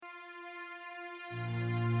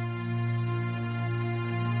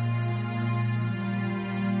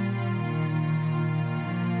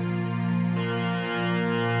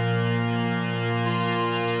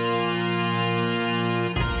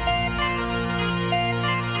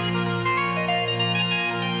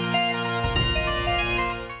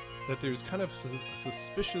That there's kind of a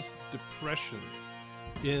suspicious depression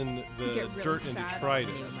in the really dirt and sad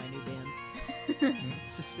detritus. on my new band.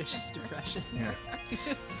 Suspicious depression. Yeah.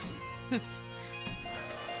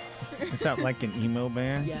 Is that like an emo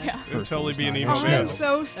band? Yeah. It would totally be an emo Oh, band. I'm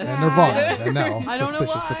so sad. And Nirvana. I know. I don't know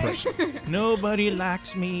Suspicious why. depression. Nobody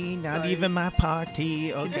likes me, not Sorry. even my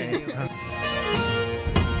party. Okay. Continue.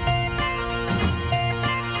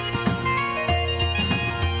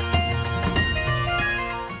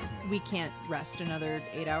 We can't rest another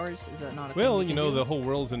 8 hours? Is that not a Well, thing we you can know, do? the whole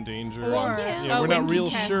world's in danger. Or- and, Yeah. we're when not you real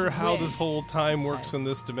cast sure how wish. this whole time works in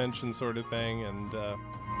this dimension sort of thing. And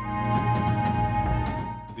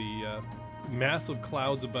the massive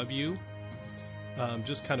clouds above you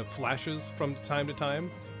just kind of flashes from time to time.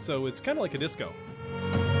 So it's kind of like a disco.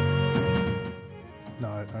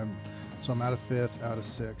 No, I'm out of 5th, out of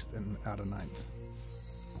 6th, and out of 9th.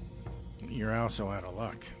 You're also out of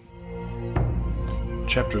luck.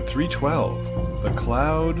 Chapter 312, The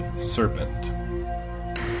Cloud Serpent.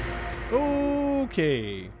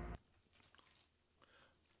 Okay.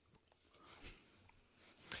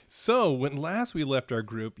 So, when last we left our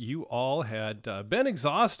group, you all had been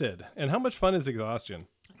exhausted. And how much fun is exhaustion?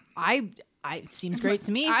 It seems great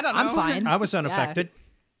to me. I don't I'm know. fine. I was unaffected.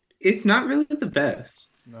 It's not really the best.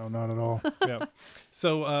 No, not at all. Yeah.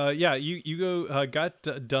 So, you go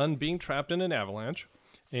got done being trapped in an avalanche,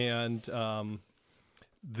 and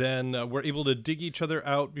then were able to dig each other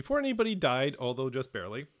out before anybody died, although just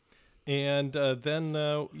barely. And then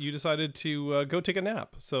you decided to go take a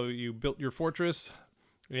nap. So you built your fortress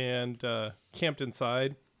and camped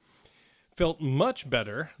inside. Felt much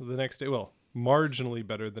better the next day. Well, marginally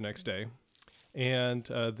better the next day. And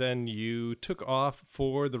then you took off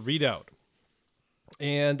for the readout.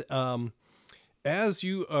 And as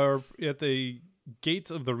you are at the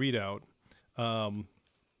gates of the readout,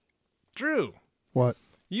 Drew, What?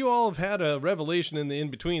 you all have had a revelation in the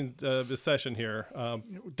in-between this session here.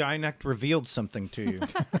 Dynect revealed something to you.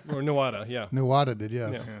 Or Nuada, yeah. Nuada did,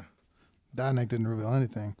 yes. Yeah. Dinek didn't reveal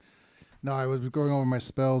anything. No, I was going over my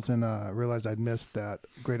spells and realized I'd missed that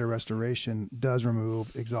Greater Restoration does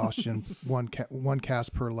remove exhaustion, one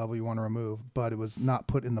cast per level you want to remove, but it was not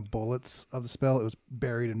put in the bullets of the spell. It was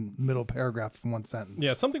buried in middle paragraph in one sentence.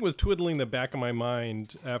 Yeah, something was twiddling the back of my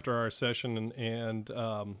mind after our session, and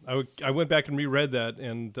I went back and reread that,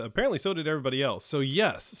 and apparently so did everybody else. So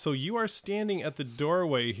yes, so you are standing at the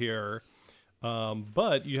doorway here,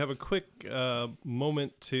 but you have a quick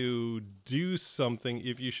moment to do something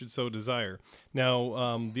if you should so desire.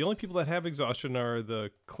 Now, the only people that have exhaustion are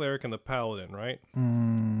the cleric and the paladin, right?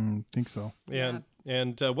 Think so.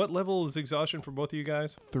 And what level is exhaustion for both of you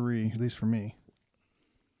guys? 3, at least for me.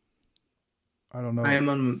 I don't know. I am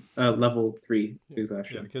on level 3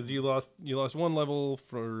 exhaustion. Yeah, because you lost one level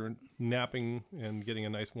for napping and getting a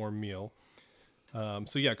nice warm meal.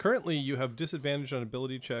 So yeah, currently you have disadvantage on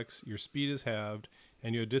ability checks, your speed is halved,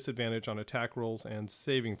 and you have disadvantage on attack rolls and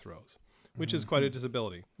saving throws, which is quite a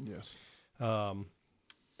disability. Yes.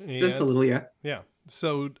 Just a little, yeah. Yeah.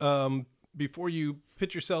 So before you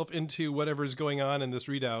pitch yourself into whatever's going on in this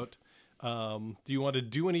readout, do you want to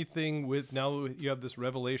do anything with, now that you have this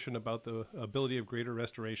revelation about the ability of Greater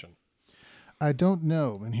Restoration? I don't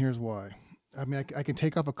know, and here's why. I mean, I can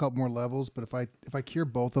take up a couple more levels, but if I cure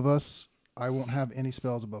both of us, I won't have any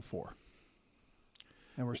spells above 4.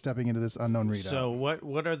 And we're stepping into this unknown readout. So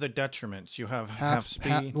what are the detriments? You have half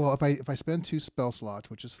speed. Well, if I spend 2 spell slots,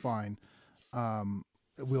 which is fine,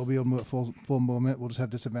 we'll be able to move at full movement. We'll just have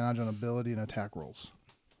disadvantage on ability and attack rolls.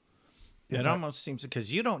 It almost seems,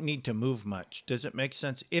 because you don't need to move much. Does it make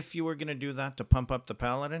sense if you were going to do that to pump up the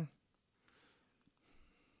paladin?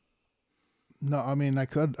 No, I mean I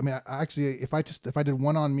could. I mean, if I did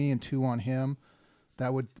 1 on me and 2 on him,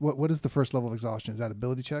 that would what is the first level of exhaustion? Is that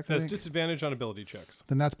ability check? That's disadvantage on ability checks.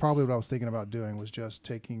 Then that's probably what I was thinking about doing, was just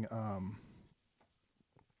taking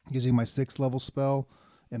using my 6th level spell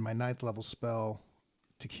and my 9th level spell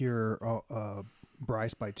to cure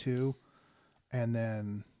Bryce by 2, and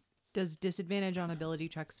then. Does disadvantage on ability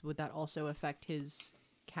checks, would that also affect his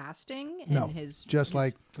casting? And No, his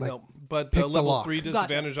like No, but pick the level lock. 3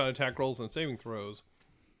 disadvantage on attack rolls and saving throws.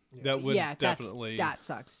 That would definitely. That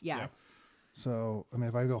sucks. Yeah. So, I mean,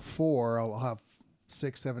 if I go 4, I'll have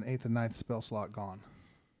 6th, 7th, 8th, and 9th spell slot gone.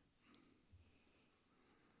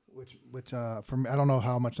 Which for me, I don't know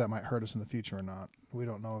how much that might hurt us in the future or not. we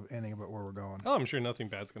don't know anything about where we're going. Oh, I'm sure nothing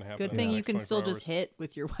bad's going to happen. Good in thing the you next can 24 still just hours. hit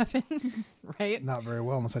with your weapon, right? Not very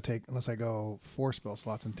well unless I go 4 spell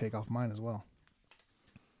slots and take off mine as well.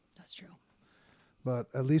 That's true. But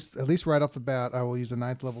at least right off the bat, I will use a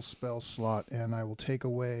 9th level spell slot, and I will take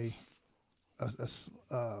away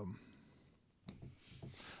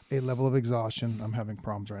a level of exhaustion. I'm having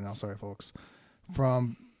problems right now. Sorry, folks.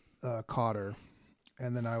 From Cotter,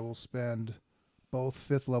 and then I will spend both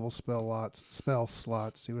 5th level spell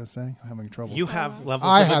slots. See what I'm saying? I'm having trouble. You have levels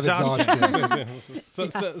I of have exhaustion.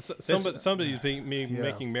 exhaustion. Somebody's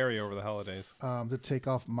making merry over the holidays. To take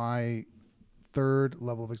off my 3rd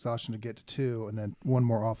level of exhaustion to get to 2, and then 1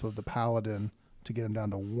 more off of the paladin to get him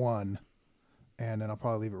down to 1, and then I'll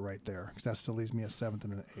probably leave it right there because that still leaves me a 7th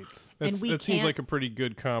and an 8th. That seems like a pretty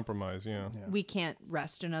good compromise. Yeah. We can't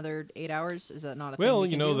rest another 8 hours. Is that not a thing? Well, we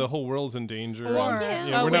you can know, do? the whole world's in danger. Or,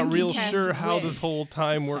 and, Owen we're not can real cast sure how Wish. this whole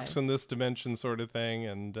time works in this dimension, sort of thing.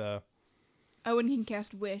 And Owen can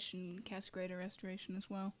cast Wish and cast Greater Restoration as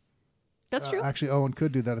well. That's true. Actually, Owen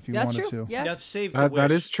could do that if he That's wanted true. to. Yeah. Let's save the wish.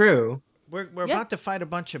 That is true. We're Yeah. about to fight a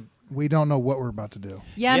bunch of We don't know what we're about to do.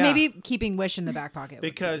 Yeah, Yeah. maybe keeping Wish in the back pocket. would be-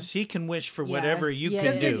 because he can wish for Yeah. whatever you Yeah.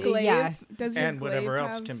 can Does your do. glaive, Yeah. does your And whatever glaive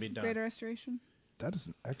else have can be done. Greater Restoration? That is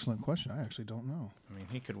an excellent question. I actually don't know. I mean,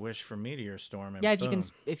 he could wish for meteor storm. And yeah, boom.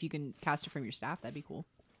 if you can cast it from your staff, that'd be cool.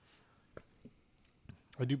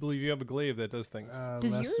 I do believe you have a glaive that does things.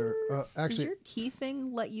 Does Lesser. Does Actually, your key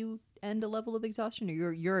thing let you end a level of exhaustion,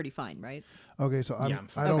 or you're already fine, right? okay. So Yeah, I'm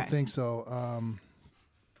fine. I don't Okay. think so.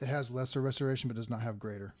 It has lesser restoration, but does not have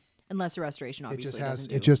greater. Unless the restoration obviously doesn't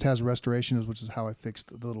do. It just has restoration, which is how I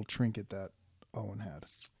fixed the little trinket that Owen had.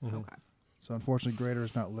 Okay. So unfortunately, greater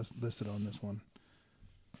is not listed on this one.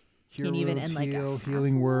 Cure Can't even wounds, end, like, a heal, half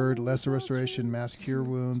healing a word, level lesser exhaustion? restoration, mass cure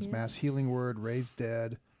wounds, Yeah. mass healing word, raise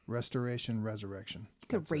dead, restoration, resurrection. You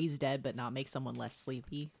could That's it. raise dead, but not make someone less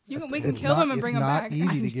sleepy. We can It's kill not- him and bring him It's back. not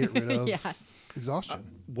easy to get rid of Yeah.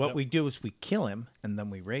 exhaustion. What we do is we kill him and then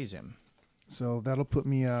we raise him. So that'll put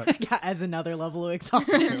me at. Yeah, adds another level of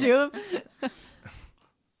exhaustion to him.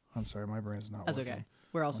 I'm sorry, my brain's not That's working. okay.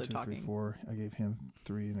 We're also 1, 2, 3, talking. 4. I gave him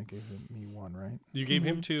 3, and I gave me 1. Right? You gave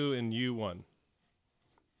him 2 and you 1.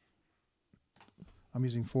 I'm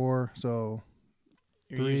using 4, so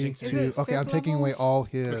You're 3, using- Is 2. it Okay, I'm fifth taking level? away all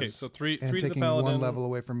his. Okay, so three and to the taking paladin. 1 level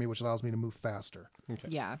away from me, which allows me to move faster. Okay.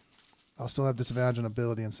 Yeah. I'll still have disadvantage on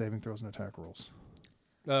ability and saving throws and attack rolls.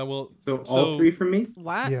 Well, So all 3 from me?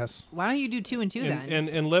 Why? Yes. Why don't you do 2 and 2 then?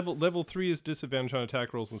 and level 3 is disadvantage on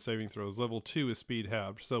attack rolls and saving throws. Level 2 is speed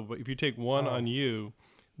halved. So if you take 1 on you,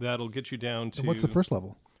 that'll get you down to. And what's the first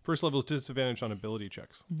level? First level is disadvantage on ability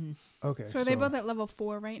checks. Okay. So are they both at level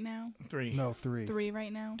 4 right now? 3. No, 3. 3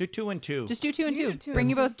 right now? Do 2 and 2. Just do 2 and You 2. do 2 Bring and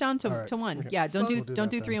you 2. both down to, All right. to 1. Okay. Yeah, don't We'll do do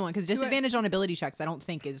that 3 and 1 because Do it. disadvantage on ability checks I don't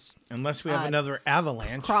think is Unless we have another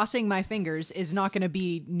avalanche. crossing my fingers is not going to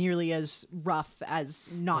be nearly as rough as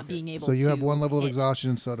not being able So to. you have 1 level of hit. exhaustion,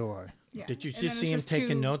 and so do I. Yeah. Did you And then just it's see him just taking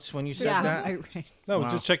 2 notes when you said Yeah, that? right. No, I was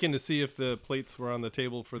Wow. just checking to see if the plates were on the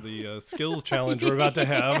table for the skills challenge we're about to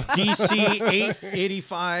have. DC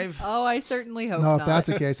 885. Oh, I certainly hope No, not. if that's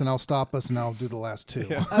the case, then I'll stop us and I'll do the last 2.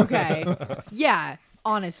 Okay. Yeah,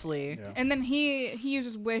 honestly. Yeah. And then he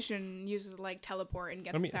uses Wish and uses like teleport and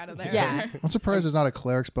gets us out of there. Yeah. I'm surprised there's not a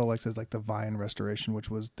cleric spell like says like divine restoration, which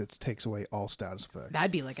was that takes away all status effects.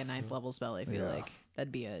 That'd be like a 9th level spell, I feel Yeah. like.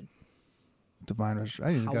 That'd be a divine restoration.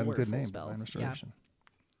 I even got a good powerful name. spell. Divine Yeah. restoration.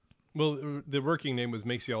 Well, the working name was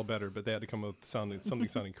Makes You All Better, but they had to come up with something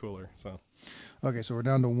sounding cooler. So Okay, so we're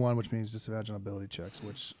down to 1, which means disadvantage on ability checks.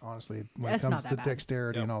 Which honestly, when That's it not comes that to bad.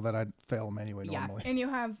 dexterity Yep. and all that, I'd fail them anyway Yeah. normally. And you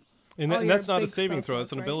have and, all and your that's not a big saving spell throw;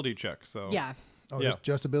 that's an slots, right? ability check. So yeah. Oh, Yeah.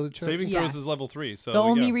 just ability checks. saving Yeah. throws is level 3. So The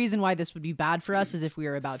only yeah. reason why this would be bad for us is if we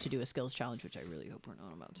were about to do a skills challenge, which I really hope we're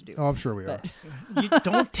not about to do. Oh, I'm sure we are. But You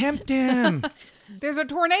don't tempt him. there's a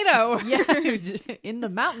tornado. yeah, in the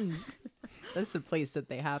mountains. That's the place that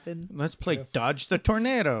they happen. Let's play Dodge the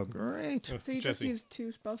Tornado. Great. So you just Jesse. use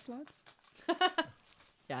 2 spell slots?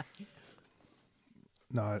 Yeah.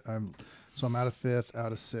 No, I'm out of 5th,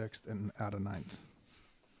 out of 6th, and out of 9th.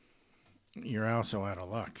 You're also out of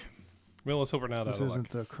luck. Well, let's hope we're not This out of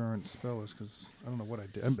isn't luck. the current spell list because I don't know what I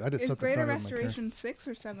did. I did Is something Greater funny with my character. Restoration 6th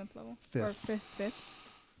or 7th level? Or Fifth. 5th?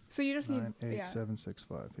 So you just 9, need 8, yeah. 7, 6,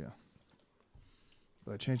 5. Yeah.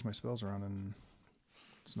 But I changed my spells around and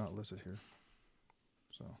it's not listed here.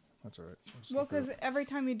 So that's all right. I'll just Well, look it because up. every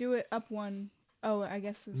time you do it up 1, oh, I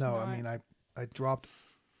guess it's No, not. I mean I dropped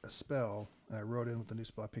a spell and I wrote in with the new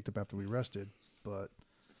spell I picked up after we rested, but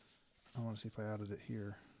I want to see if I added it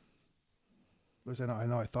here. At least I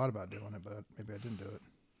know I thought about doing it, but maybe I didn't do it.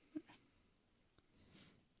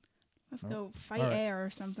 Let's No. go fight All right. air or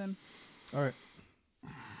something. All right.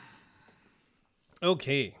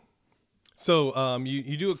 Okay. So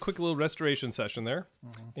you do a quick little restoration session there,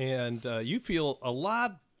 and you feel a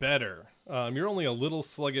lot better. You're only a little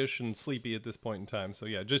sluggish and sleepy at this point in time. So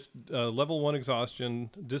yeah, just level 1 exhaustion,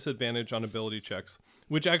 disadvantage on ability checks,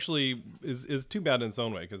 which actually is too bad in its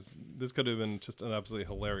own way, because this could have been just an absolutely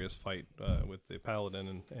hilarious fight with the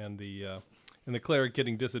paladin and the cleric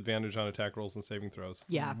getting disadvantage on attack rolls and saving throws.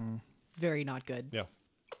 Yeah. Very not good. Yeah,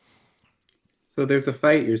 So there's a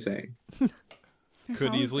fight, you're saying? There's Could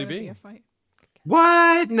always easily gonna be. a fight.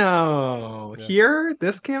 What? No. Yeah. Here?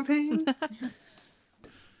 This campaign?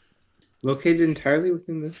 Located entirely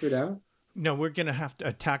within this redoubt? No, we're going to have to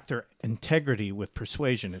attack their integrity with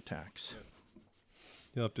persuasion attacks.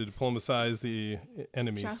 You'll have to diplomatize the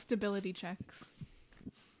enemies. Just ability checks.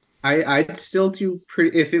 I'd still do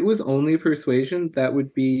pretty. If it was only persuasion, that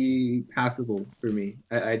would be passable for me.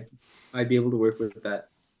 I'd be able to work with that.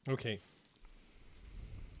 Okay.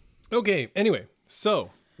 Anyway,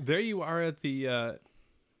 so there you are at the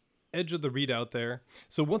edge of the readout there.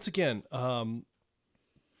 So once again,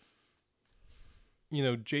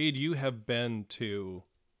 Jade, you have been to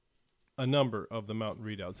a number of the mountain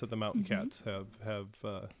readouts that the mountain cats have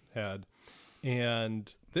had,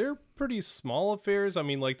 and they're pretty small affairs. I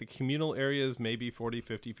mean, like the communal areas, maybe 40,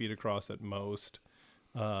 50 feet across at most.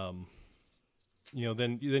 Then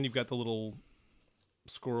you've got the little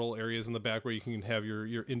squirrel areas in the back where you can have your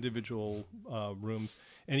their rooms.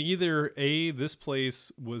 And either this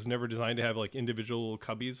place was never designed to have like individual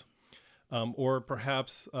cubbies, or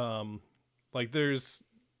perhaps like there's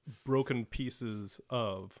broken pieces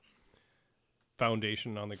of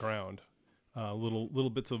foundation on the ground, little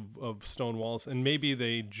bits of stone walls, and maybe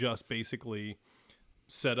they just basically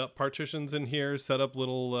set up partitions in here, set up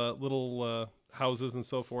little houses and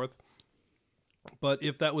so forth. But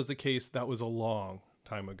if that was the case, that was a long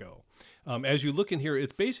time ago. As you look in here,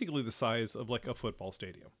 it's basically the size of like a football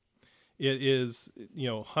stadium. It is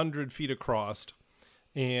 100 feet across,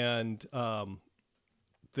 and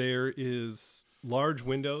there is large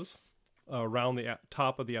windows around the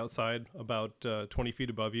top of the outside, about 20 feet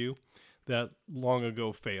above you, that long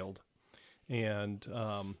ago failed and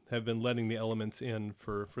have been letting the elements in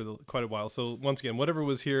for quite a while. So once again, whatever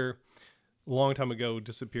was here a long time ago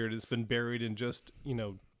disappeared. It's been buried in just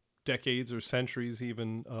decades or centuries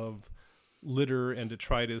even of litter and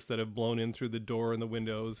detritus that have blown in through the door and the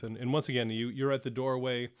windows. And once again, you're at the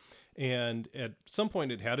doorway, and at some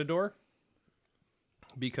point it had a door,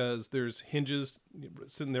 because there's hinges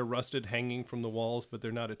sitting there rusted, hanging from the walls, but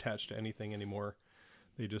they're not attached to anything anymore.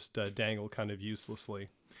 They just dangle kind of uselessly.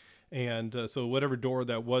 And so whatever door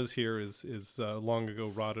that was here is long ago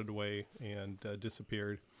rotted away and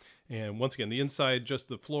disappeared. And once again, the inside, just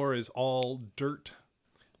the floor is all dirt,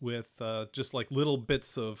 with just like little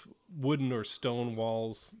bits of wooden or stone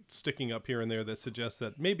walls sticking up here and there that suggests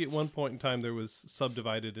that maybe at one point in time there was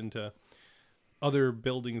subdivided into other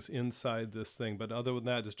buildings inside this thing. But other than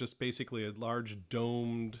that, it's just basically a large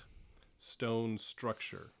domed stone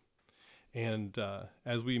structure. And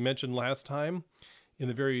as we mentioned last time, in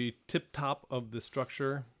the very tip top of the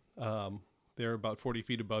structure, there about 40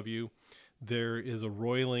 feet above you, there is a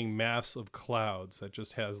roiling mass of clouds that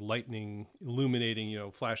just has lightning illuminating,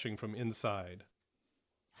 flashing from inside.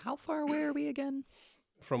 How far away are we again?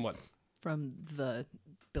 From what? From the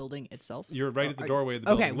building itself? You're right at the doorway of the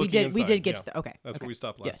building. Okay, looking we did inside. get to the, okay. That's okay. where we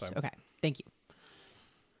stopped last time. Okay, thank you.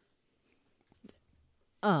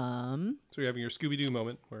 So you're having your Scooby-Doo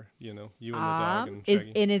moment where, you and the dog and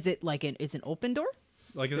Shaggy. Is it like it's an open door?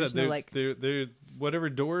 Like I There's said, no, they're whatever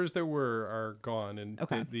doors there were are gone, and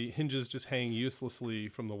Okay. the hinges just hang uselessly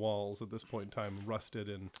from the walls at this point in time, rusted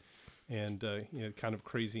and kind of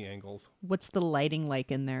crazy angles. What's the lighting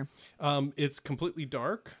like in there? It's completely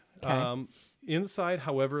dark. Okay. Inside,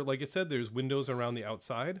 however, like I said, there's windows around the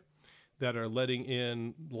outside that are letting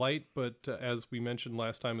in light, but as we mentioned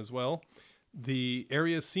last time as well, the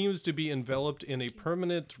area seems to be enveloped in a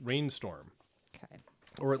permanent rainstorm. Okay.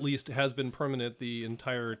 Or at least has been permanent the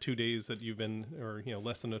entire 2 days that you've been, or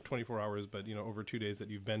less than 24 hours, but over 2 days that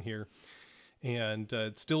you've been here, and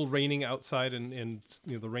it's still raining outside, and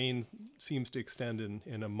the rain seems to extend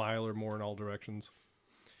in a mile or more in all directions,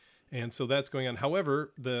 and so that's going on.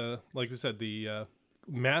 However, like we said, the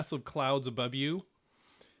mass of clouds above you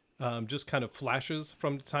just kind of flashes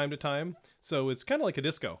from time to time, so it's kind of like a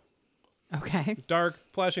disco. Okay. Dark,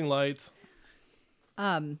 flashing lights.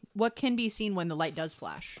 What can be seen when the light does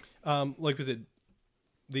flash? Like I said,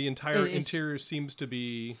 the entire It is- interior seems to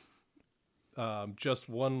be just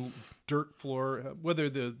one dirt floor. Whether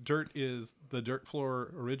the dirt is the dirt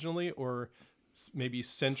floor originally, or maybe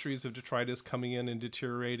centuries of detritus coming in and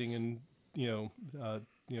deteriorating and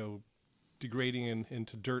degrading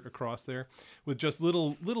into dirt across there, with just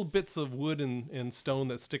little bits of wood and stone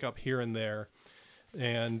that stick up here and there,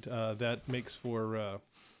 and that makes for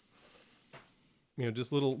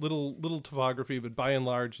just little topography. But by and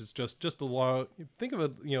large, it's just a long. Think of a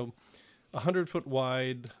 100-foot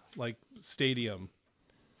wide like stadium.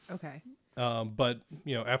 Okay. But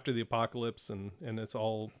after the apocalypse and it's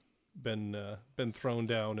all been thrown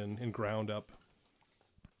down and ground up.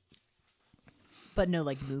 But no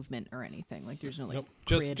like movement or anything. Like there's no like Nope.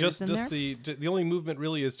 critters Just in there. the only movement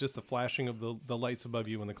really is just the flashing of the lights above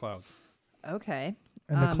you in the clouds. Okay.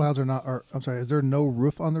 And the clouds are not. I'm sorry. Is there no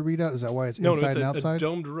roof on the readout? Is that why it's inside it's and outside? a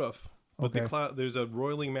domed roof. But Okay. there's a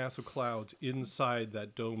roiling mass of clouds inside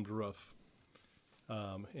that domed roof.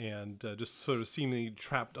 And just sort of seemingly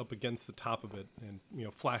trapped up against the top of it, and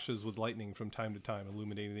flashes with lightning from time to time,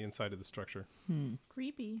 illuminating the inside of the structure.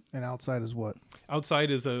 Creepy. And outside is what? Outside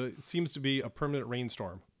it seems to be a permanent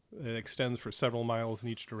rainstorm. It extends for several miles in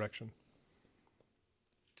each direction.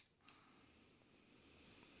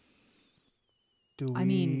 Do I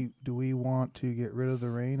mean- we want to get rid of the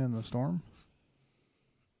rain and the storm?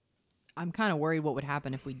 I'm kind of worried what would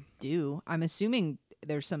happen if we do. I'm assuming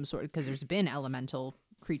there's some sort because there's been elemental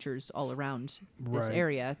creatures all around this Right.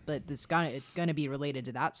 area, but it's gonna be related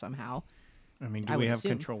to that somehow. I mean, I do we would have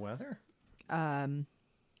assume. control weather?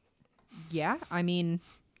 Yeah, I mean,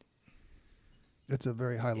 It's a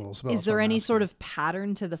very high level spell. is so there I'm any asking. sort of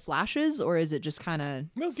pattern to the flashes, or is it just kind of?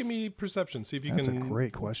 Well, give me perception. See if you That's a can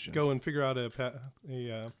great question. go and figure out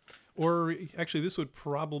or actually this would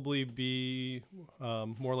probably be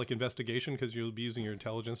more like investigation because you'll be using your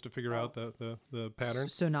intelligence to figure out the pattern.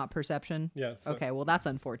 So not perception. Yeah. So Okay, well that's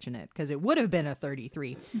unfortunate because it would have been a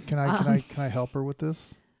 33. Can I help her with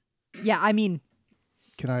this? Yeah, I mean,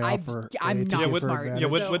 Can I offer? I'm A to not give her smart. advantage?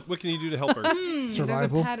 Yeah, So- what can you do to help her?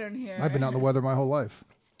 Survival. There's a pattern here. I've been out in the weather my whole life.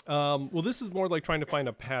 Well, this is more like trying to find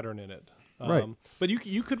a pattern in it. Right. But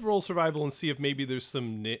you could roll survival and see if maybe there's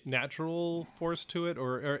some natural force to it,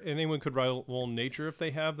 or anyone could roll nature if they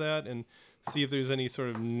have that, and see if there's any sort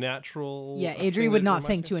of natural. yeah, thing Adri would that not reminds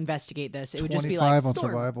think you. to investigate this. It would just be 25 like on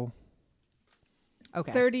storm. survival.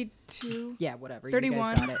 Okay. 32. Yeah, whatever.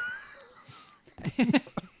 31. You guys got it.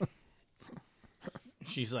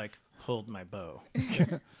 She's like, hold my bow.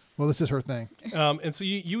 Well, this is her thing. And so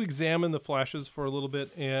you examine the flashes for a little bit,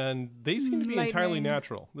 and they seem to be entirely Lightning.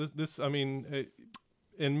 natural. I mean,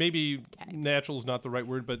 and maybe natural is not the right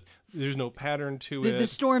word, but there's no pattern to The it.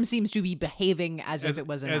 storm seems to be behaving as if it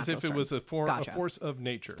was a as natural if it storm. was a Gotcha. force of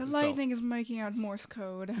nature. The So- lightning is making out Morse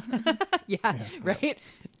code. yeah, right.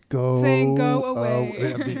 Go. Saying go away. Oh,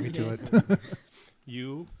 yeah, beat me to it.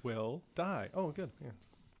 You will die. Oh, good. Yeah.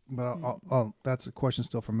 But that's a question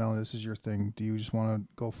still for Melanie. This is your thing. Do you just want to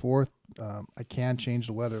go forth? I can change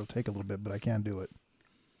the weather. It'll take a little bit, but I can do it.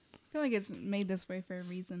 I feel like it's made this way for a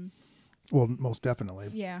reason. Well, most definitely.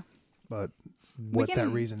 Yeah. But what that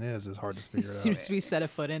can- reason is hard to figure As soon out. as we set a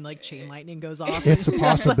foot in, like chain lightning goes off. It's a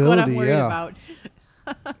That's like what I'm possibility, worried yeah.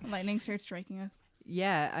 about. Lightning starts striking us.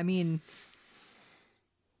 Yeah, I mean,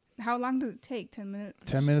 How long does it take? 10 minutes?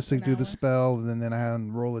 10 minutes to An do the hour? spell, and then I had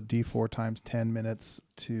to roll a d4 times 10 minutes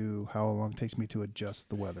to how long it takes me to adjust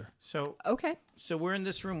the weather. So okay. we're in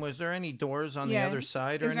this room. Was there any doors on Yeah. the other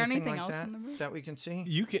side or Is there anything anything like else that in the room? that we can see?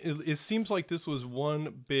 You can. It seems like this was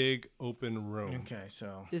one big open room. Okay,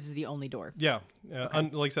 so This is the only door. Yeah,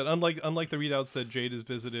 like I said, unlike the readouts that Jade has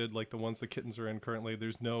visited, like the ones the kittens are in currently,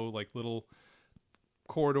 there's no like little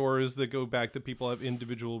corridors that go back that people have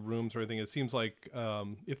individual rooms or anything. It seems like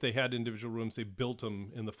if they had individual rooms, they built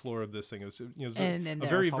them in the floor of this thing. It's And then a that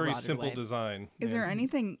very was all very rotted simple away. design. Is there And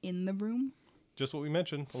anything in the room? just what we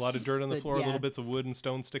mentioned? A lot of dirt on the The- floor, yeah. little bits of wood and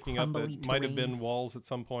stone sticking up Crumbly that might have terrain. been walls at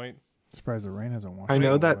some point. Surprised the rain hasn't washed I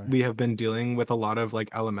know it that away. we have been dealing with a lot of like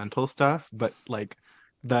elemental stuff, but like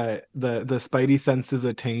the spidey senses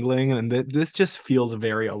a tingling, and this just feels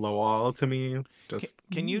very Aloal to me. Just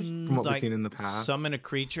can you from what we've like seen in the past. summon a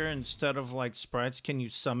creature instead of like sprites? Can you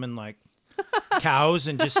summon like cows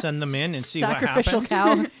and just send them in and see what Sacrificial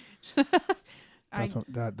happens? cow.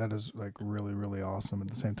 That is like really really awesome. At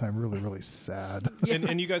the same time, really really sad.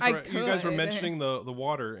 And you guys I were could. mentioning the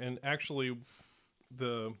water, and actually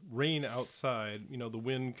the rain outside, the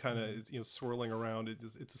wind kind of swirling around.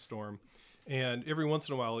 It's a storm, and every once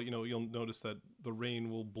in a while, you'll notice that the rain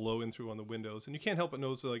will blow in through on the windows, and you can't help but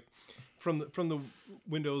notice like from the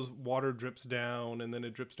windows, water drips down, and then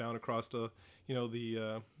it drips down across the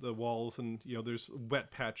walls, and there's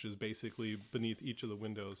wet patches basically beneath each of the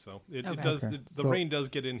windows. So it Okay. does Okay. the So- rain does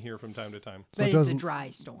get in here from time to time. But it it's a doesn't- dry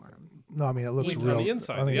storm. No, I mean it At looks least real. on the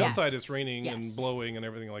inside. I mean, The Yes. outside it's raining Yes. and blowing and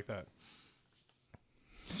everything like that.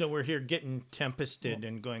 So we're here getting tempested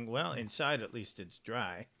and going, well, inside at least it's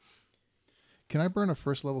dry. Can I burn a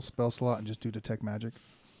first level spell slot and just do detect magic?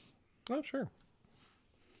 Oh, sure.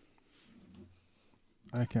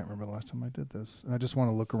 I can't remember the last time I did this. And I just want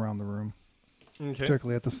to look around the room, Okay.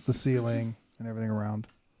 particularly at the ceiling and everything around.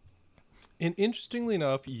 And interestingly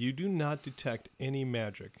enough, you do not detect any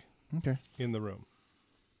magic Okay. in the room.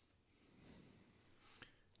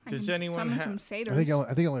 Does I can anyone summon have- some satyrs? I think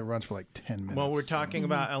it only runs for like 10 minutes. While we're talking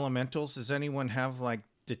about elementals, does anyone have like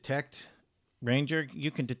detect? Ranger, you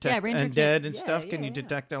can detect Ranger undead can- and yeah, stuff. Can yeah, you yeah.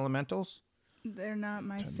 detect elementals? They're not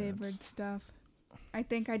my 10 favorite minutes. stuff. I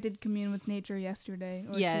think I did commune with nature yesterday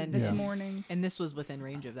or Yeah, this Yeah. morning. And this was within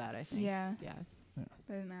range of that, I think. Yeah. Yeah.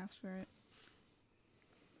 I didn't ask for it.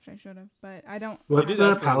 Which I should have, but I don't. What's did the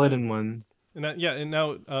ask for paladin one? And that, yeah, and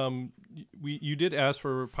now you did ask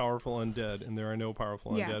for powerful undead, and there are no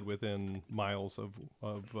powerful Yeah. undead within miles of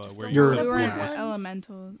Just where a you You're- set We up were your in yeah. base.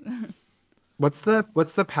 elemental. What's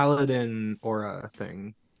the paladin aura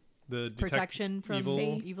thing? The detect Protection from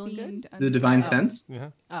evil. evil and good? Fiend The undead. divine Oh. sense. Yeah.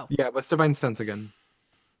 Oh. Yeah, what's divine sense again?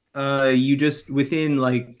 You just within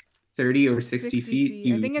like 30 or 60 feet.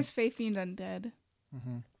 You, I think it's Fey Fiend undead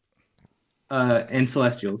and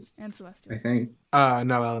celestials. and I celestial. think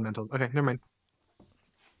No elementals. Okay, never mind.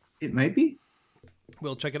 it might be.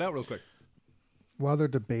 We'll check it out real quick. While they're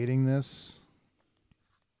debating this,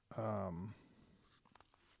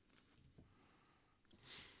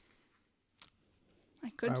 I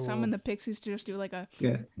could I summon will- the pixies to just do like a.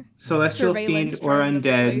 Yeah. Celestial Surveillance fiend or drone of the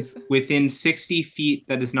undead place. within 60 feet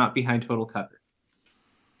that is not behind total cover.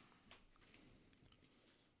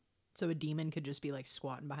 So a demon could just be like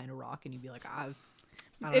squatting behind a rock and you'd be like, I don't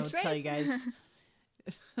know It's what to tell you safe.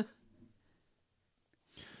 guys.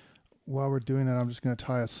 while we're doing that, I'm just going to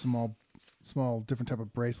tie a small, different type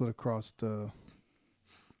of bracelet across the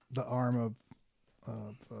arm of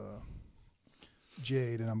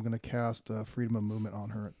Jade, and I'm going to cast freedom of movement on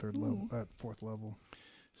her at fourth level.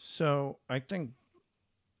 So I think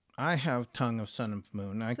I have tongue of sun and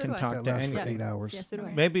moon. I So can do I. talk That to lasts for anything. 8 hours. Yeah, so do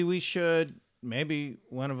I. Maybe we should. Maybe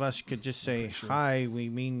one of us could just say hi. We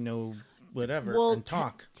mean no whatever Well, and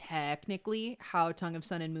talk. technically, how Tongue of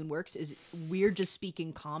Sun and Moon works is we're just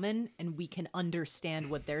speaking common and we can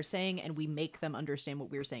understand what they're saying and we make them understand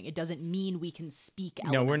what we're saying. It doesn't mean we can speak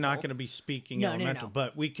No, we're not elemental. going to be speaking No, no, elemental, no.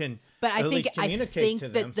 but we can. But I at think least I communicate think to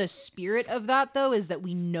that them. the spirit of that though is that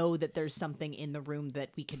we know that there's something in the room that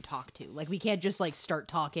we can talk to. Like we can't just like start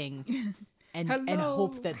talking and Hello.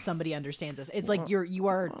 hope that somebody understands us. It's like you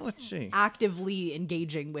are Well, let's see. actively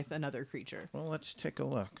engaging with another creature. Well, let's take a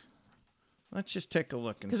look. Let's just take a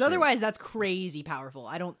look and Because see. otherwise, that's crazy powerful.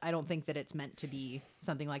 I don't think that it's meant to be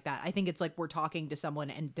something like that. I think it's like we're talking to someone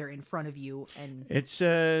and they're in front of you, and It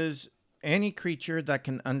says any creature that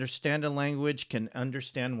can understand a language can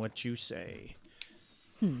understand what you say.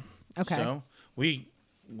 okay, So we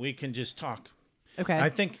can just talk. okay. I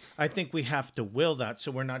think we have to will that,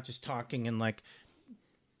 so we're not just talking in like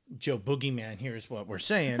Joe Boogeyman. Here's what we're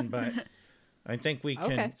saying, but I think we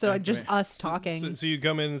can. Okay, so just activate- us talking. So you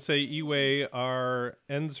come in and say, Iwe are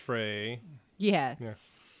Ensfrey. yeah. Yeah.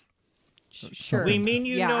 Sure. We mean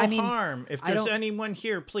you Yeah, no I mean, harm. If I there's don't- anyone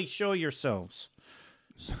here, please show yourselves.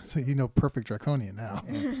 So you know perfect draconian now.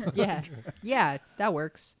 yeah, that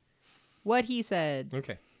works. What he said.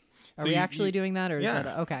 Okay. Are So we you- actually you- doing that, or is Yeah.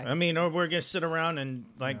 that okay? I mean, or we're gonna sit around and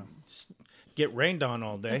like get rained on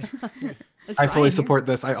all day. Let's I try fully it here. support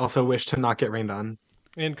this. I also wish to not get rained on.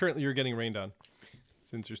 And currently you're getting rained on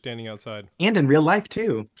since you're standing outside. And in real life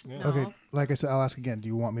too. Yeah. Okay, like I said, I'll ask again. Do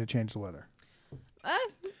you want me to change the weather?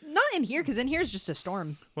 Not in here, because in here is just a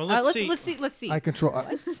storm. Well, let's see. Let's see. I control.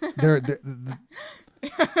 What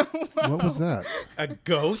was that? A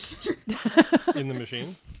ghost? In the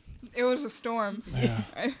machine. It was a storm. Yeah.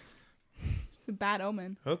 It's a bad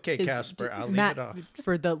omen. Okay, His- Casper, I'll leave Matt, it off.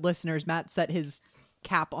 For the listeners, Matt set his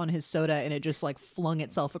cap on his soda and it just like flung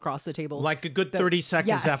itself across the table. Like a good 30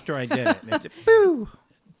 seconds yeah. after I did it. And it's boo!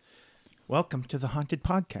 Welcome to the Haunted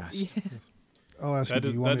Podcast. I'll ask you. That Do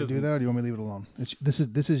is- you want that me to do doesn't- that, or do you want me to leave it alone?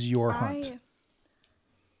 This is your hunt.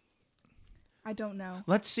 I don't know.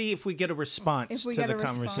 Let's see if we get a response If we to get the a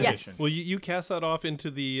response. conversation. Yes. Well, you cast that off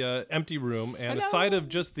into the empty room, and aside of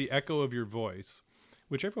just the echo of your voice,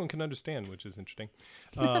 which everyone can understand, which is interesting,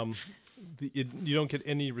 you don't get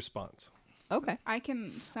any response. Okay. I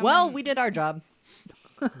can summon, Well, we did our job.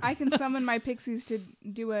 I can summon my pixies to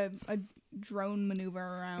do a drone maneuver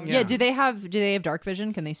around. Yeah. Do they have dark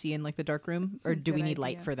vision? Can they see in like the dark room, or a do we good need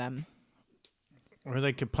light idea. for them? Or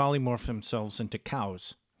they could polymorph themselves into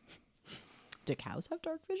cows. Do cows have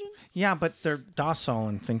dark vision? Yeah, but they're docile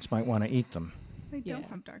and things might want to eat them. They don't Yeah.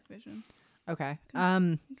 have dark vision. Okay.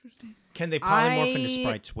 Interesting. Can they polymorph into I-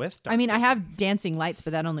 sprites with? I mean, I dark have dancing lights,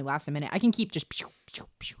 but that only lasts a minute. I can keep just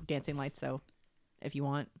dancing lights though, if you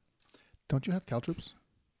want. Don't you have caltrops?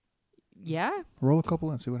 Yeah. Roll a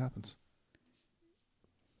couple and see what happens.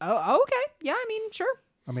 Oh, okay. Yeah, I mean, sure.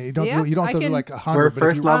 I mean, you don't Yeah, you don't I have to do can- like We're 100. But if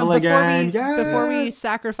first you, level again. Before we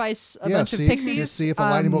sacrifice a bunch see, of pixies, just see if a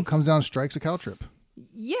lightning bolt comes down and strikes a caltrop.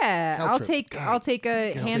 Yeah, Caltrop. I'll take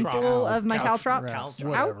a Can't say handful cal- of my caltrop, caltrops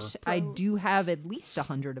caltrop. out. I Whatever. do have at least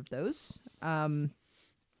 100 of those. At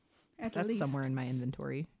That's least. somewhere in my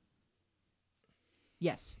inventory.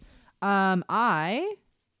 Yes. I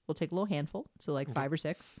will take a little handful, so like 5 or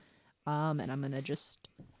 6. And I'm gonna just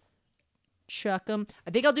chuck them.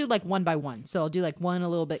 I think I'll do like one by one. So I'll do like one a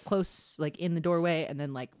little bit close, like in the doorway, and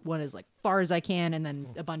then like one as like far as I can, and then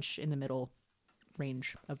a bunch in the middle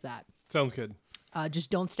range of that. Sounds good. Just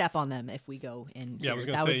don't step on them if we go in. Yeah, I here. was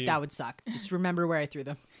gonna that say- would that would suck. Just remember where I threw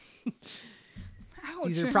them. Ouch.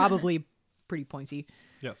 These are probably pretty pointy.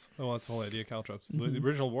 Yes. Well, that's the whole idea. Caltrops, the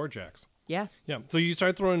original warjacks. Yeah. Yeah. So you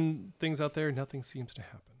start throwing things out there. Nothing seems to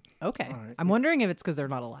happen. Okay. right. I'm I'm wondering if it's because they're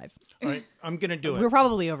not alive. All right, I'm gonna do We're it.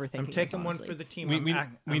 probably overthinking. I'm this, taking one honestly. for the team. We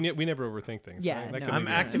never overthink things. Yeah, That no. could I'm be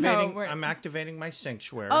bad. activating. we're- I'm activating my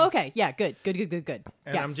sanctuary. Oh, okay. Yeah. Good. Good.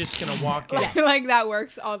 And yes. I'm just gonna walk in. Yes. Like that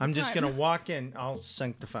works all the I'm time. just gonna walk in, all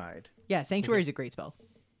sanctified. Yeah. Sanctuary is a great spell.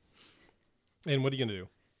 And what are you gonna do?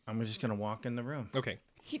 I'm just gonna walk in the room. Okay.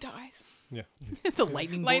 He dies. Yeah. The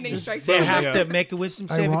lightning. Lightning bolt strikes. They him. have Yeah. to make a wisdom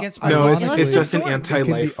save Iro- against No, it's, Ironically, it's just an Storm. it can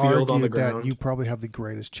anti-life be field on the argued that ground. you probably have the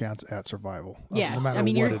greatest chance at survival. Yeah. No matter I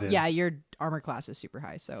mean, what your it is. yeah, your armor class is super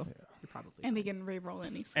high, so you're probably. And they can re-roll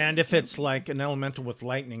any skill. And if it's like an elemental with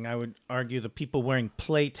lightning, I would argue the people wearing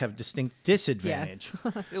plate have distinct disadvantage.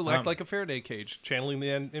 It'll act like a Faraday cage, channeling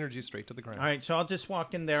the energy straight to the ground. All right, so I'll just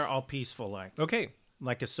walk in there all peaceful Okay.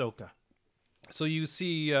 like Ahsoka. So you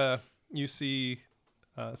see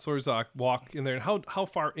Sorzak walk in there. And how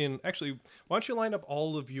far in? Actually, why don't you line up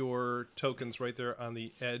all of your tokens right there on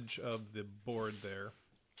the edge of the board there?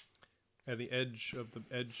 At the edge of the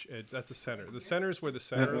edge. That's the center. The center is where the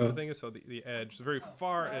center of the thing is. So the edge, the very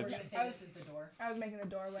far edge. I was making the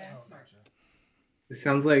doorway. It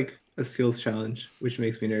sounds like a skills challenge, which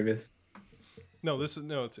makes me nervous. No, this is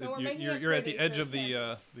no. It's No, we're making it you're at the pretty, edge so of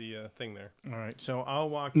the thing there. All right, so I'll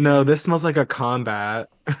walk. No, this smells like a combat.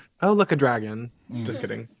 Oh, look, a dragon. Just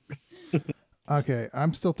kidding. Okay,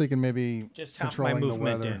 I'm still thinking maybe Just half my controlling the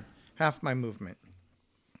movement weather. in. Half my movement.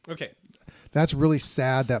 Okay. That's really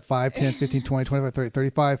sad that 5, 10, 15, 20, 25, 30,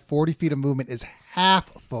 35, 40 feet of movement is half,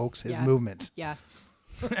 folks, his Yeah. movement. Yeah.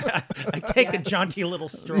 I take a jaunty little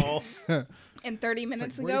stroll. And 30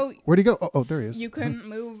 minutes ago, Where'd he go? Oh, there he is. you couldn't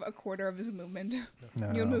move a quarter of his movement.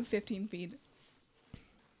 No. You would move 15 feet.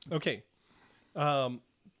 Okay.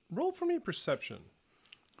 Roll for me perception.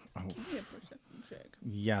 Give me a perception check.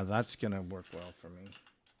 Yeah, that's gonna work well for me.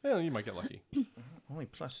 Yeah, you might get lucky. Only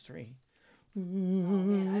 +3. Oh,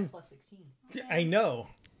 man, I have plus 16. I know.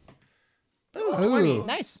 Ooh. 20.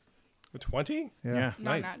 Nice. A 20? Yeah. Not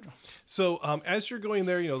Nice. natural. So as you're going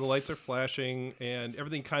there, the lights are flashing and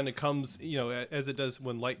everything kind of comes, as it does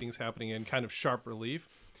when lightning's happening in kind of sharp relief.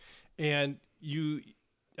 And you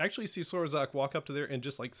actually see Sorzak walk up to there and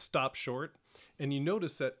just like stop short. And you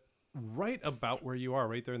notice that right about where you are,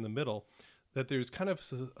 right there in the middle, that there's kind of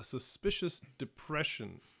a suspicious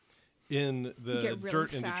depression in the get really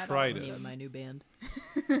dirt and sad all of a detritus. Name of my new band.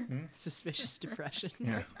 Suspicious Depression.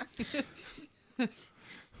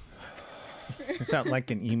 Is that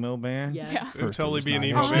like an emo band? Yeah. Yeah. It would totally it be an was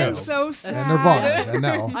emo Nine Inch I'm band. Nails. so And sad. Nirvana, and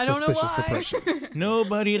now I don't know suspicious why. depression.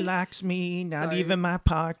 Nobody likes me, not Sorry. even my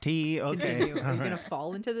party. Okay. Continue. Are all you right. gonna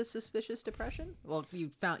fall into the suspicious depression? Well, you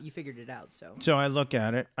figured it out, so. So I look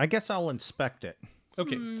at it. I guess I'll inspect it.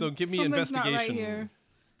 Okay, so give me Something's not right investigation. here.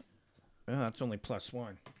 Oh, that's only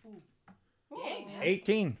 +1. Dang, man.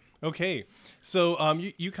 18. Okay, so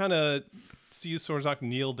you kind of see Sorzak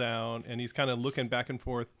kneel down, and he's kind of looking back and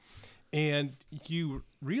forth, and you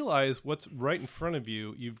realize what's right in front of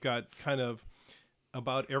you. You've got kind of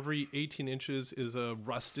about every 18 inches is a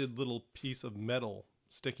rusted little piece of metal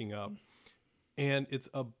sticking up, and it's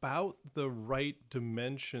about the right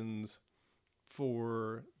dimensions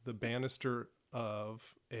for the banister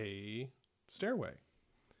of a stairway.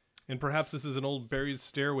 And perhaps this is an old buried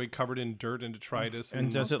stairway covered in dirt and detritus.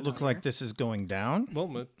 And does it look like this is going down?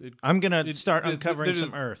 Well, I'm going to start uncovering there's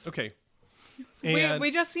some earth. Okay. We, And,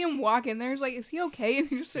 we just see him walk in there. He's like, is he okay? And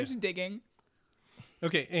he just starts digging.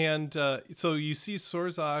 okay, and so you see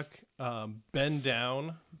Sorzak bend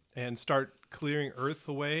down and start clearing earth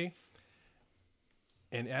away.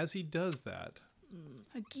 And as he does that,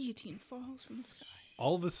 A guillotine falls from the sky.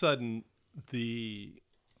 all of a sudden, the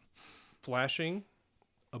flashing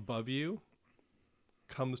above you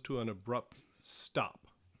comes to an abrupt stop.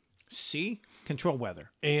 See? Control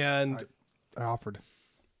weather. And I offered.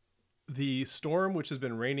 the storm, which has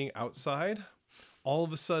been raining outside, all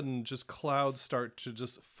of a sudden just clouds start to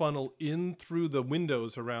just funnel in through the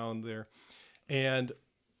windows around there. And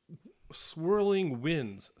swirling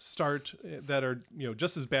winds start that are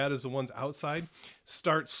just as bad as the ones outside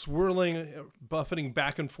start swirling, buffeting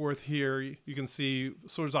back and forth here. You can see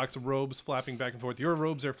Sorzak's robes flapping back and forth. Your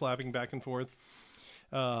robes are flapping back and forth.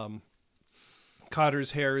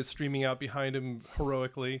 Cotter's hair is streaming out behind him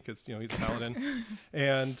heroically because he's a paladin.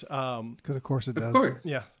 And Because of course it does. Of course.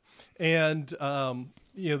 yeah, and the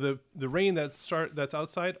rain that's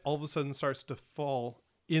outside all of a sudden starts to fall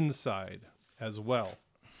inside as well.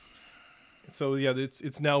 So yeah,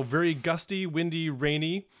 it's now very gusty, windy,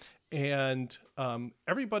 rainy, and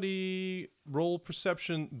everybody roll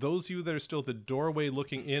perception. Those of you that are still at the doorway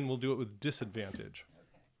looking in will do it with disadvantage.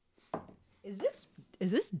 Is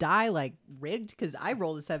this die like rigged? Because I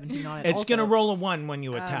rolled a 17 on it. It's also. going to roll a 1 when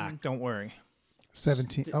you attack. Don't worry.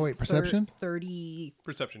 17. Oh, wait, perception? 33.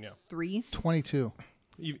 Perception, yeah. 22.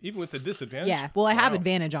 Even with the disadvantage. Yeah. Well, I have Wow.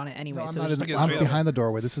 advantage on it anyway. No, I'm, so not it's in just the, like- I'm behind the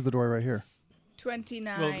doorway. This is the doorway right here.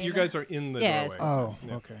 29. Well, you guys are in the Yeah, doorway. Oh,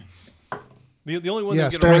 Yeah. okay. The only one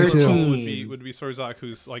Yes, that get a regular 22. roll would be Sorzak,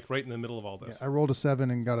 who's like right in the middle of all Yeah, this. I rolled a 7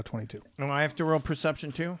 and got a 22. Oh, I have to roll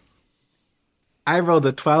perception too? I rolled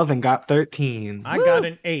a 12 and got 13. I got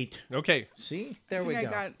an 8. Okay, See? There I we think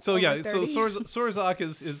go. I got so over yeah, so 30. Sorzak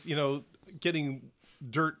is getting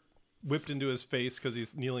dirt whipped into his face because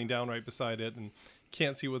he's kneeling down right beside it and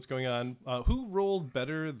can't see what's going on. Who rolled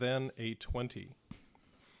better than a 20?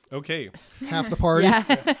 Okay, Half the party. Yeah.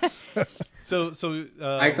 so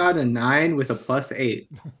I got a 9 with a +8.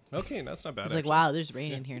 okay, that's not bad. It's like, actually. wow, there's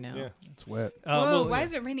rain in here now. Yeah. It's wet. Whoa, Well, why yeah.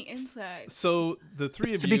 is it raining inside? So the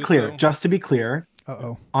three Just of to you. be clear, just to be clear,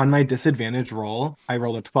 Uh-oh. on my disadvantage roll, I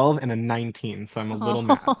rolled a 12 and a 19, so I'm a little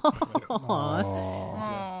mad.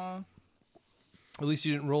 Aw. At least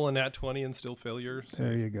you didn't roll a nat 20 and still failure.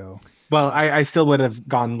 There you go. Well, I still would have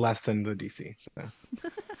gone less than the DC. So.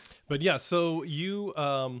 But yeah, so you,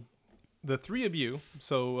 the three of you,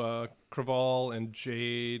 so Craval and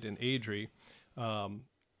Jade and Adri,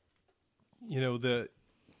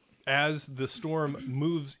 as the storm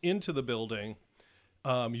moves into the building,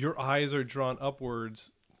 your eyes are drawn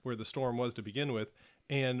upwards where the storm was to begin with,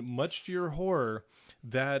 and much to your horror,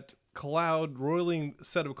 that roiling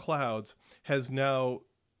set of clouds has now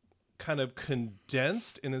kind of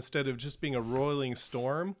condensed, and instead of just being a roiling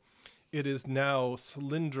storm, it is now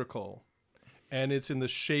cylindrical, and it's in the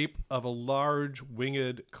shape of a large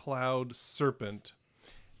winged cloud serpent,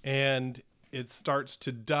 and it starts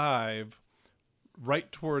to dive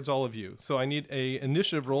right towards all of you. So I need a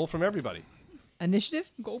initiative roll from everybody.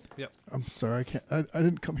 Initiative? Gulp. Yep. I'm sorry. I can't. I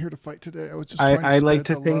didn't come here to fight today. I was just trying to I like spread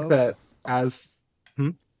to the think love. that as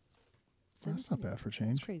That's not bad for It's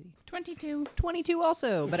change. crazy. 22. 22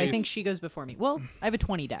 also, but I Okay, think she goes before me. Well, I have a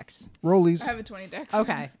 20 dex. Rollies. I have a 20 dex.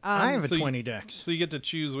 Okay. I have a so you- 20 dex. So you get to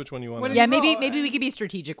choose which one you want What to. did Yeah, you maybe roll? we could be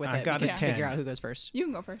strategic with I it. got we a can 10. figure out who goes first. You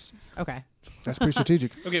can go first. Okay. That's pretty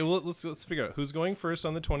strategic. Okay, well let's figure out who's going first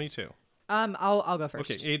on the 22. I'll go first.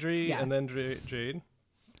 Okay, Adri Yeah. and then Jade.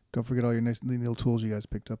 Don't forget all your nice little tools you guys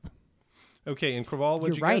picked up. Okay, and Craval, You're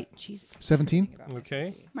what'd you right. Jesus. 17. get?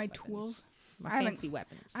 Okay, My tools. My I haven't- fancy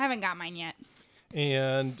weapons. I haven't got mine yet.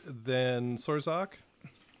 and then Sorzak.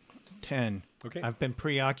 10. Okay, I've been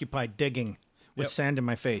preoccupied digging with Yep. sand in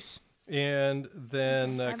my face. and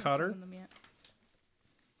then I haven't Cotter. summoned them yet.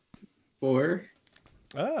 4.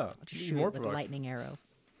 Ah, Shoot even more with a provocative. lightning arrow.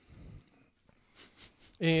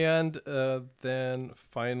 And then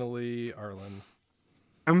finally Arlen.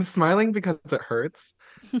 I'm smiling because it hurts.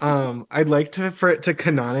 I'd like for it to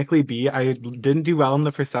canonically be I didn't do well in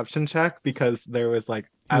the perception check because there was like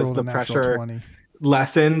You as rolled the a natural pressure 20.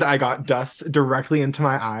 lessened, I got dust directly into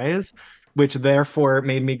my eyes, which therefore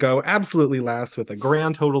made me go absolutely last with a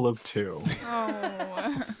grand total of 2.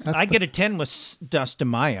 Oh. I get a 10 with dust in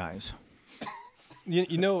my eyes.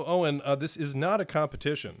 You know, Owen, this is not a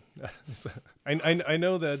competition. I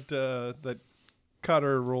know that that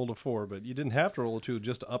Cotter rolled a 4, but you didn't have to roll a 2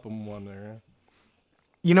 just to up him one there.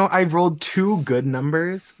 You know, I rolled 2 good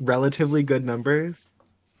numbers, relatively good numbers.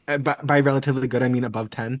 By relatively good, I mean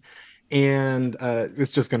above 10. And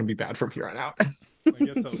it's just going to be bad from here on out. I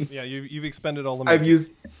guess so. Yeah, you've expended all the I've magic.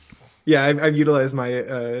 I've utilized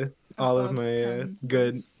my all of Above my 10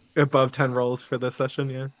 good above 10 rolls for this session.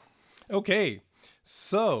 Yeah. Okay,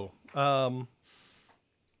 so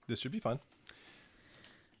this should be fun.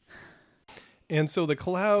 And so the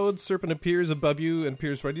cloud serpent appears above you and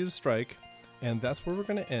appears ready to strike. And that's where we're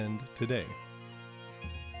going to end today.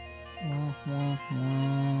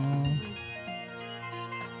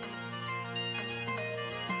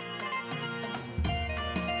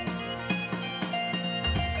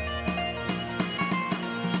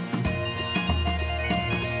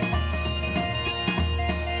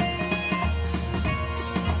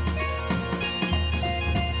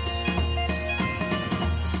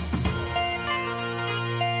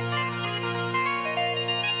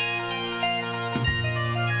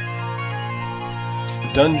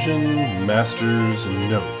 Dungeon Master's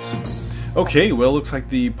Notes. Okay, well, looks like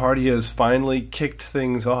the party has finally kicked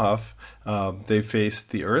things off. They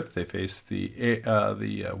faced the earth, they faced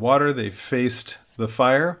the water, they faced the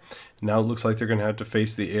fire. Now it looks like they're going to have to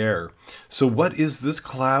face the air. So what is this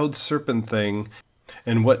cloud serpent thing,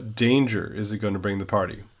 and what danger is it going to bring the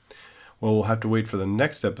party? Well, we'll have to wait for the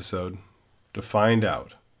next episode to find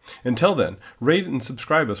out. Until then, rate and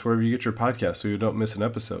subscribe us wherever you get your podcasts so you don't miss an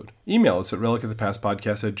episode. Email us at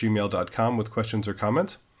relicofthepastpodcast@gmail.com with questions or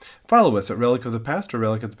comments. Follow us at Relic of the Past or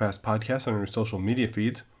Relic of the Past Podcast on your social media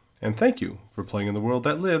feeds. And thank you for playing in the world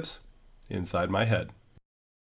that lives inside my head.